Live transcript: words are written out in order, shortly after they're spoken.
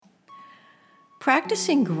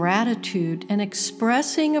Practicing gratitude and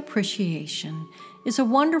expressing appreciation is a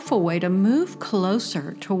wonderful way to move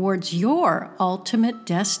closer towards your ultimate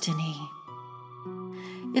destiny.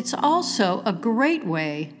 It's also a great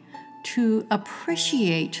way to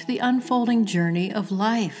appreciate the unfolding journey of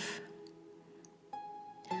life.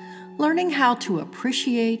 Learning how to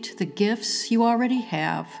appreciate the gifts you already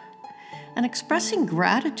have and expressing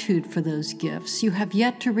gratitude for those gifts you have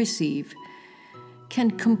yet to receive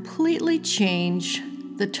can completely change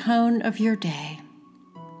the tone of your day.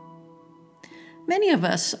 Many of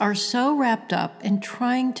us are so wrapped up in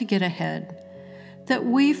trying to get ahead that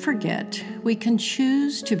we forget we can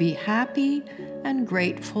choose to be happy and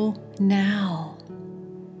grateful now.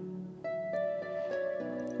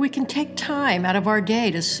 We can take time out of our day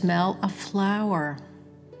to smell a flower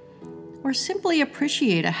or simply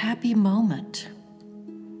appreciate a happy moment.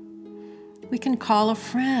 We can call a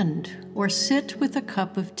friend or sit with a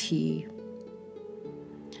cup of tea.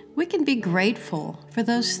 We can be grateful for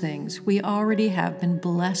those things we already have been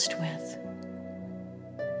blessed with.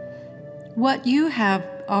 What you have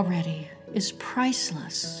already is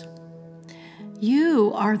priceless.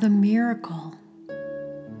 You are the miracle.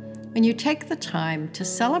 When you take the time to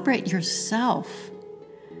celebrate yourself,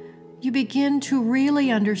 you begin to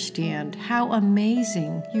really understand how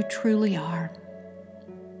amazing you truly are.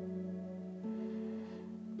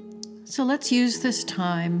 So let's use this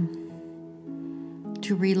time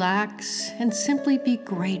to relax and simply be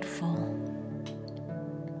grateful.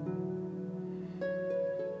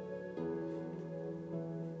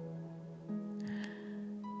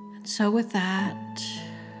 And so with that,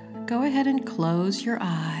 go ahead and close your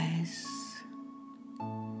eyes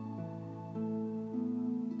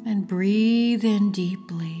and breathe in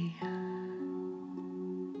deeply.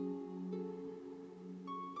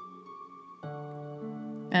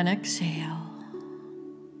 And exhale.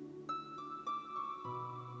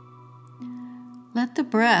 Let the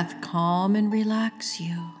breath calm and relax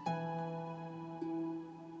you.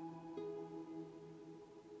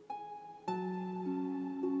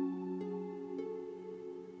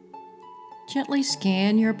 Gently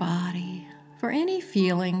scan your body for any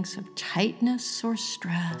feelings of tightness or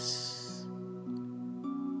stress.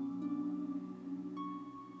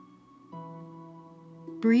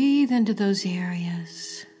 Breathe into those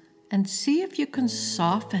areas and see if you can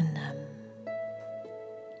soften them.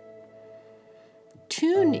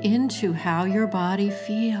 Tune into how your body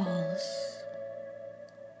feels.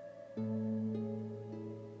 And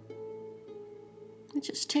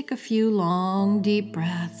just take a few long, deep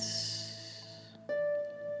breaths.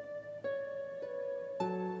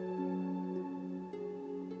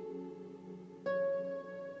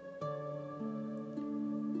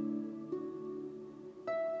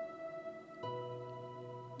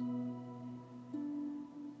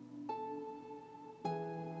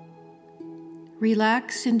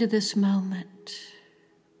 Relax into this moment.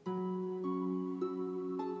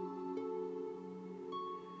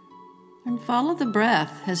 And follow the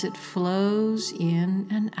breath as it flows in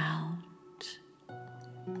and out.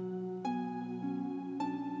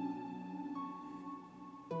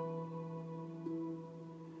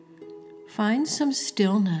 Find some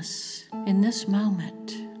stillness in this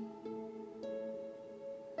moment.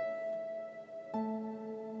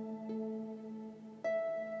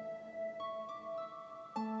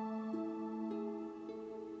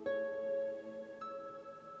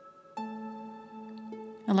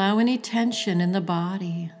 Allow any tension in the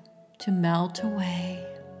body to melt away.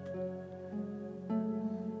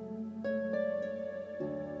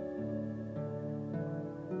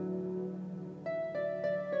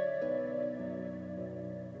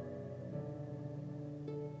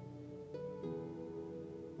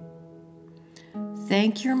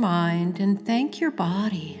 Thank your mind and thank your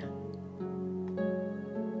body.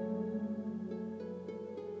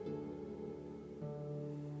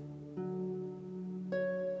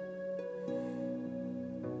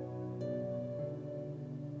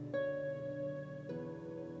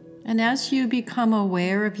 And as you become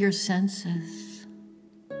aware of your senses,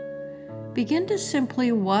 begin to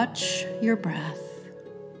simply watch your breath.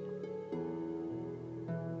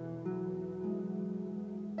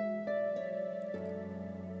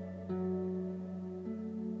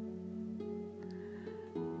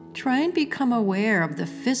 Try and become aware of the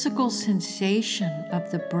physical sensation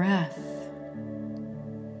of the breath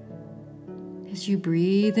as you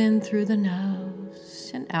breathe in through the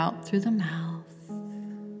nose and out through the mouth.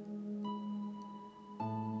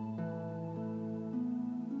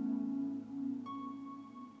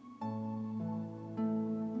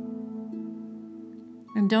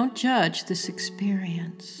 And don't judge this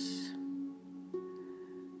experience.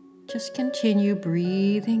 Just continue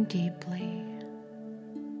breathing deeply.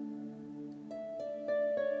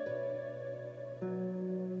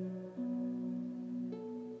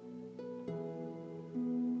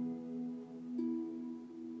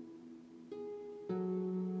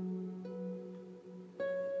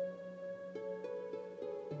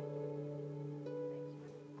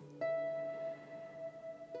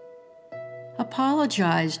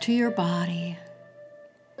 Apologize to your body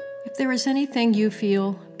if there is anything you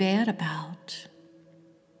feel bad about.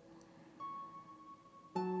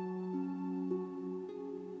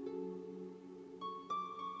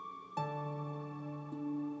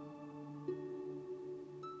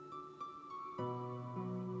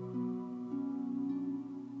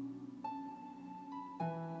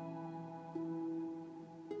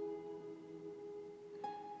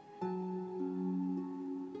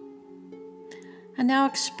 And now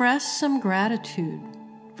express some gratitude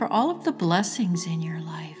for all of the blessings in your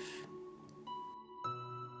life.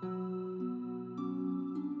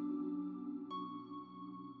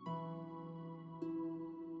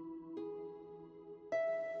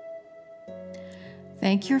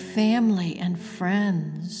 Thank your family and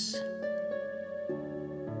friends.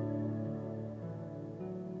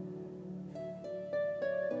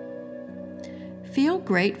 Feel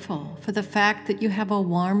grateful for the fact that you have a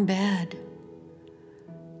warm bed.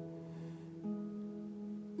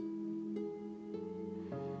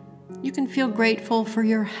 You can feel grateful for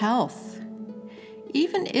your health,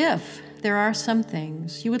 even if there are some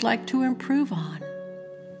things you would like to improve on.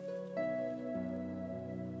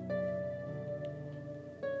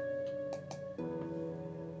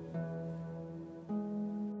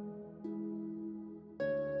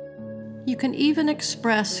 You can even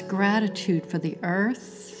express gratitude for the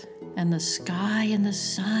earth and the sky and the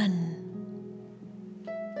sun.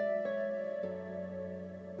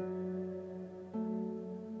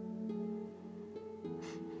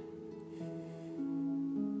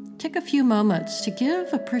 Take a few moments to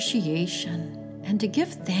give appreciation and to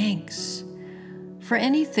give thanks for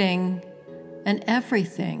anything and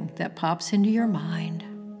everything that pops into your mind.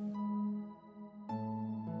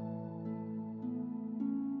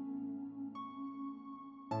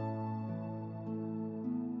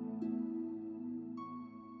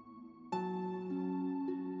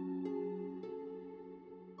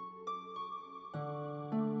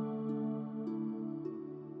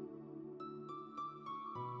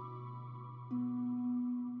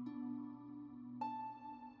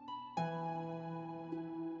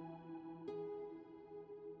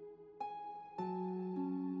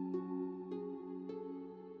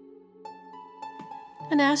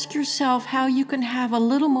 And ask yourself how you can have a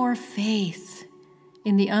little more faith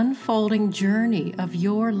in the unfolding journey of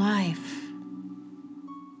your life.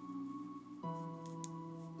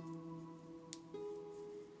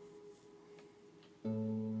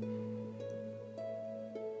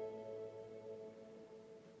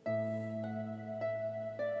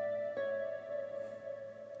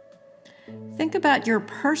 Think about your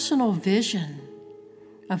personal vision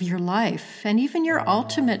of your life and even your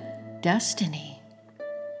ultimate destiny.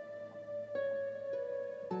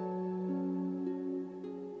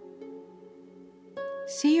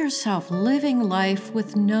 See yourself living life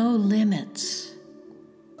with no limits.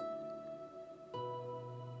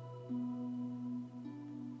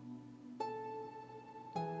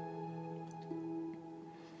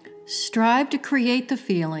 Strive to create the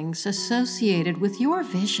feelings associated with your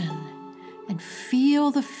vision and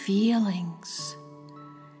feel the feelings.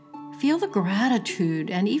 Feel the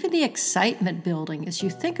gratitude and even the excitement building as you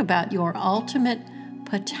think about your ultimate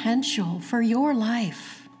potential for your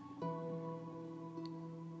life.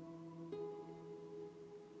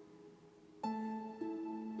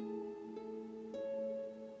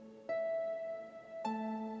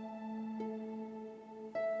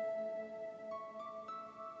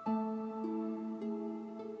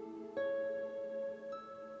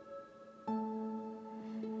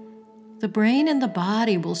 The brain and the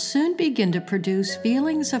body will soon begin to produce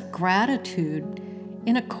feelings of gratitude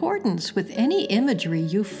in accordance with any imagery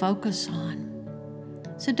you focus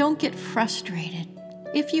on. So don't get frustrated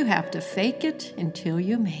if you have to fake it until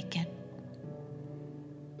you make it.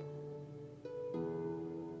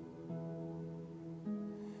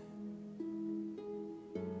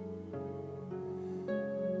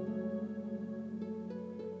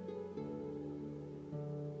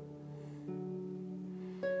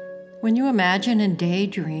 When you imagine and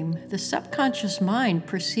daydream, the subconscious mind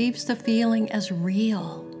perceives the feeling as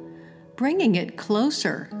real, bringing it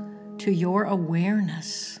closer to your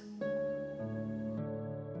awareness.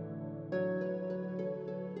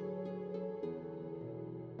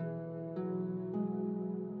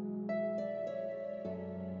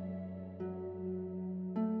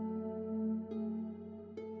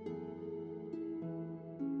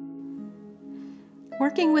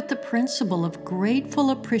 working with the principle of grateful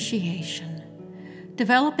appreciation,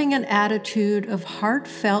 developing an attitude of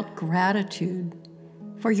heartfelt gratitude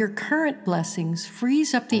for your current blessings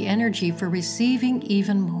frees up the energy for receiving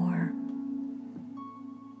even more.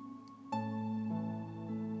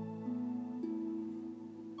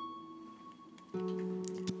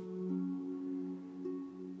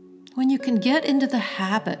 When you can get into the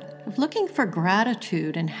habit of looking for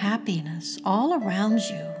gratitude and happiness all around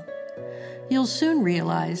you, you'll soon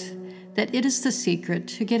realize that it is the secret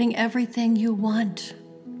to getting everything you want.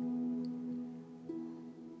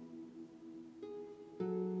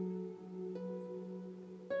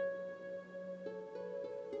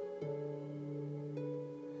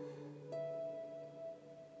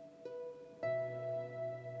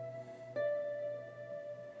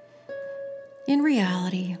 In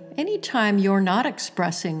reality, anytime you're not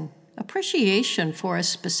expressing appreciation for a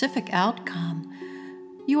specific outcome,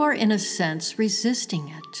 you are in a sense resisting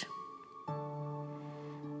it.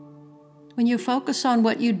 When you focus on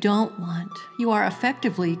what you don't want, you are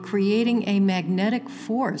effectively creating a magnetic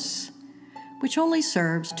force which only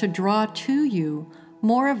serves to draw to you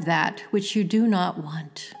more of that which you do not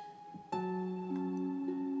want.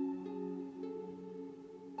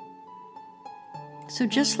 So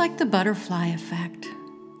just like the butterfly effect,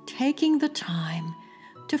 taking the time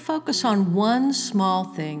to focus on one small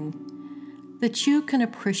thing that you can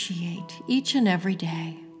appreciate each and every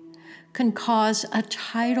day can cause a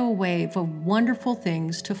tidal wave of wonderful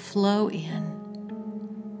things to flow in.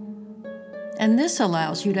 And this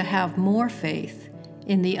allows you to have more faith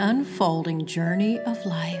in the unfolding journey of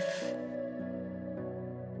life.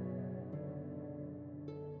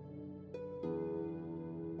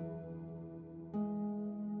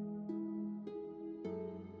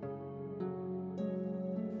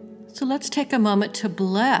 So let's take a moment to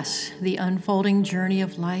bless the unfolding journey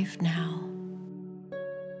of life now.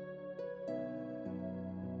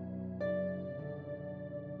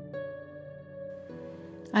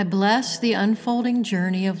 I bless the unfolding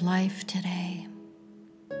journey of life today.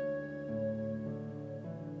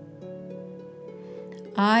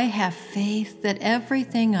 I have faith that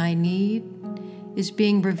everything I need is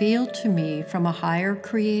being revealed to me from a higher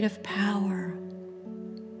creative power.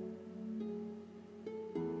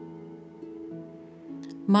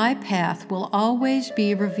 My path will always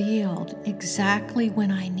be revealed exactly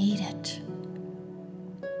when I need it.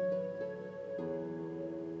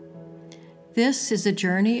 This is a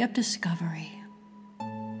journey of discovery.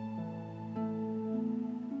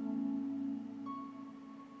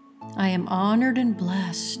 I am honored and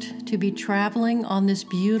blessed to be traveling on this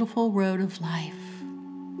beautiful road of life.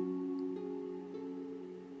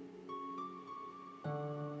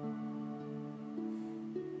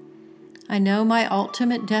 I know my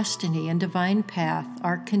ultimate destiny and divine path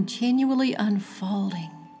are continually unfolding,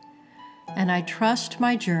 and I trust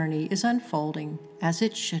my journey is unfolding as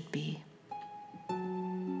it should be.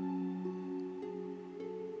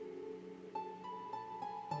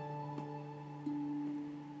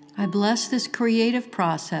 I bless this creative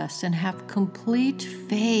process and have complete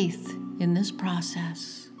faith in this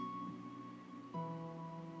process.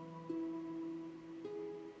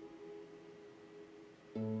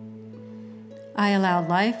 I allow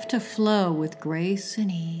life to flow with grace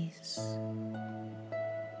and ease.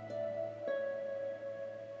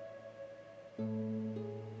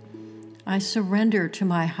 I surrender to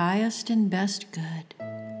my highest and best good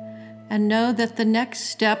and know that the next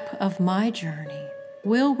step of my journey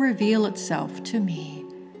will reveal itself to me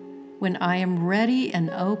when I am ready and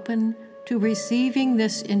open to receiving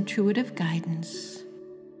this intuitive guidance.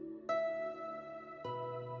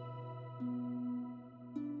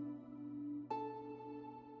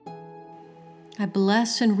 I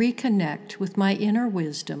bless and reconnect with my inner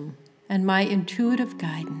wisdom and my intuitive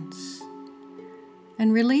guidance,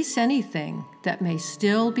 and release anything that may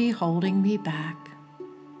still be holding me back.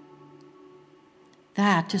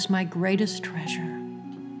 That is my greatest treasure.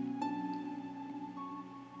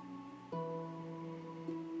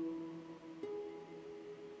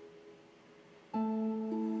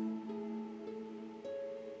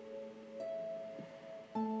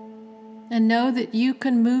 And know that you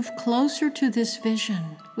can move closer to this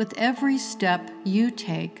vision with every step you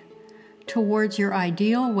take towards your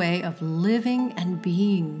ideal way of living and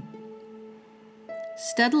being,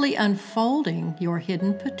 steadily unfolding your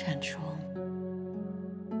hidden potential.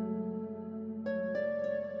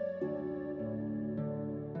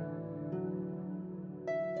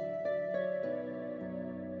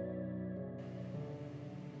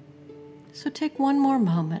 So take one more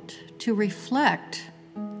moment to reflect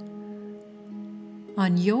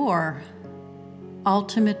on your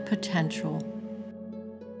ultimate potential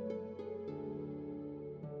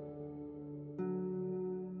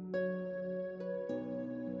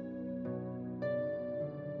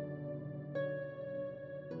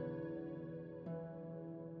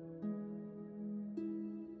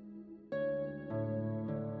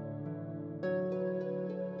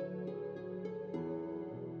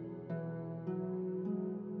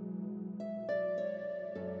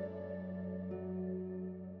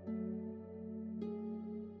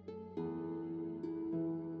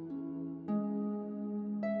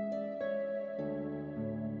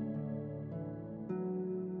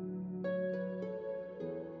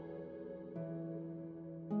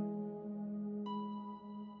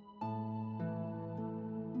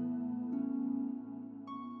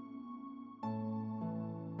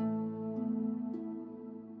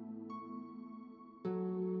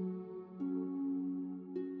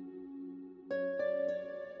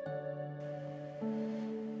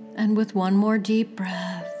And with one more deep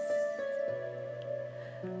breath,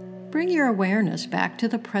 bring your awareness back to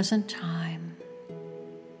the present time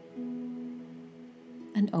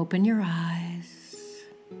and open your eyes.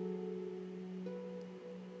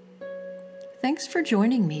 Thanks for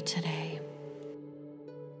joining me today.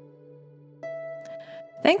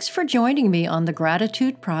 Thanks for joining me on the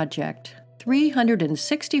Gratitude Project,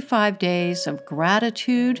 365 days of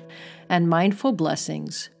gratitude and mindful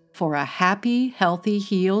blessings for a happy, healthy,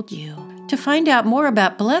 healed you. To find out more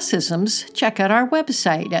about Blessisms, check out our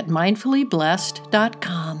website at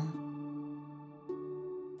mindfullyblessed.com.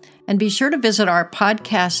 And be sure to visit our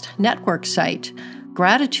podcast network site,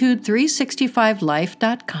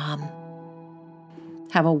 gratitude365life.com.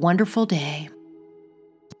 Have a wonderful day.